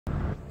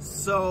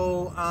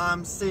So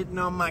I'm sitting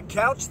on my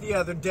couch the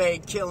other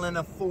day killing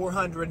a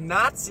 400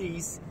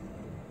 Nazis,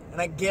 and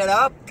I get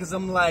up because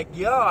I'm like,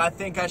 yo, I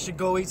think I should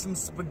go eat some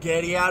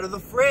spaghetti out of the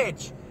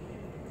fridge.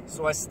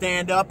 So I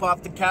stand up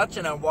off the couch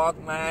and I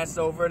walk my ass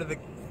over to the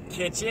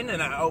kitchen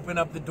and I open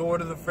up the door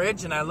to the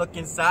fridge and I look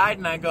inside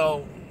and I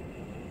go,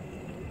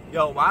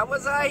 yo, why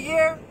was I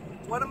here?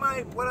 Why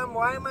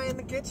am I in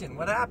the kitchen?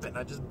 What happened?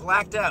 I just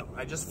blacked out.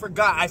 I just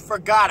forgot. I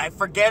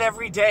forget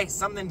every day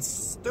something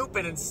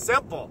stupid and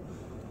simple.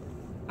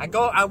 I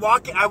go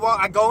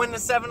into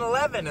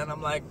 7-Eleven and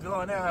I'm like,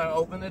 going there, I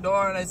open the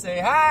door and I say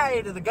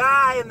hi to the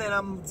guy, and then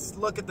I'm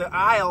look at the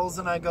aisles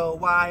and I go,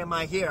 why am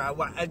I here?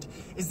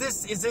 Is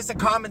this a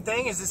common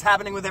thing? Is this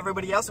happening with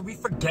everybody else? Are we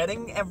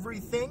forgetting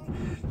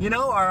everything? You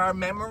know, are our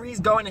memories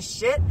going to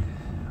shit?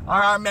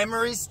 Are our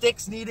memory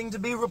sticks needing to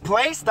be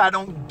replaced? I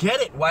don't get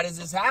it. Why does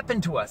this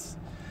happen to us?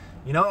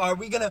 You know, are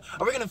we gonna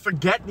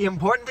forget the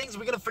important things? Are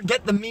we gonna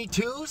forget the Me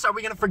Too's? Are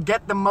we gonna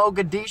forget the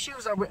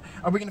Mogadishus?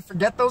 Are we gonna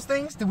forget those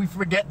things? Did we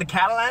forget the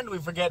Catalan? Did we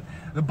forget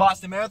the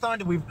Boston Marathon?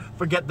 Did we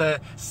forget the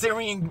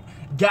Syrian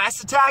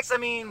gas attacks? I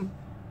mean,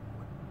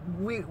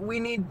 we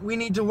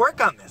need to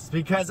work on this,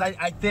 because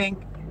I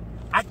think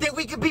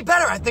we could be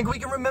better. I think we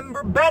can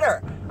remember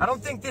better. I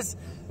don't think this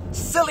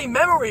silly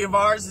memory of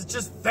ours is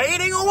just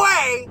fading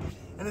away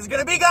and it's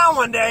gonna be gone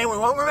one day and we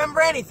won't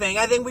remember anything.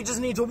 I think we just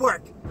need to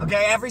work,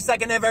 okay? Every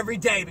second of every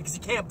day, because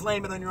you can't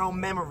blame it on your own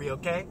memory,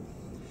 okay?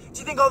 Do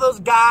you think all those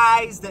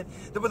guys that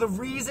were the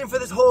reason for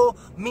this whole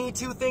Me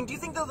Too thing, do you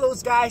think that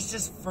those guys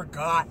just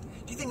forgot?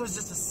 Do you think it was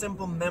just a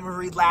simple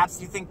memory lapse?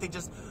 Do you think they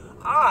just,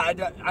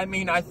 I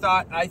mean, I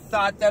thought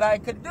that I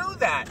could do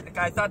that. Like,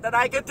 I thought that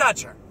I could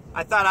touch her.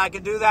 I thought I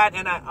could do that,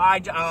 and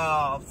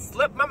I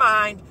slipped my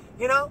mind,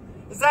 you know?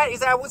 Is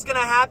that what's gonna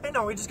happen?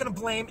 Are we just gonna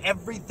blame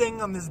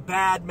everything on this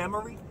bad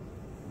memory?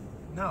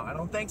 No, I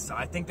don't think so.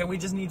 I think that we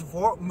just need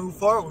to move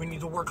forward. We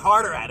need to work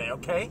harder at it,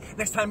 okay?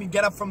 Next time you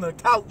get up from the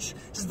couch,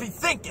 just be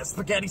thinking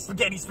spaghetti,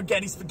 spaghetti,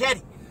 spaghetti,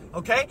 spaghetti,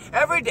 okay?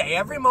 Every day,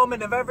 every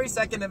moment of every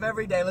second of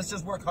every day, let's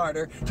just work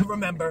harder to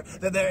remember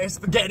that there is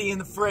spaghetti in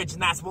the fridge,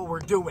 and that's what we're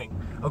doing,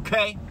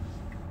 okay?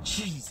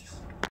 Jesus.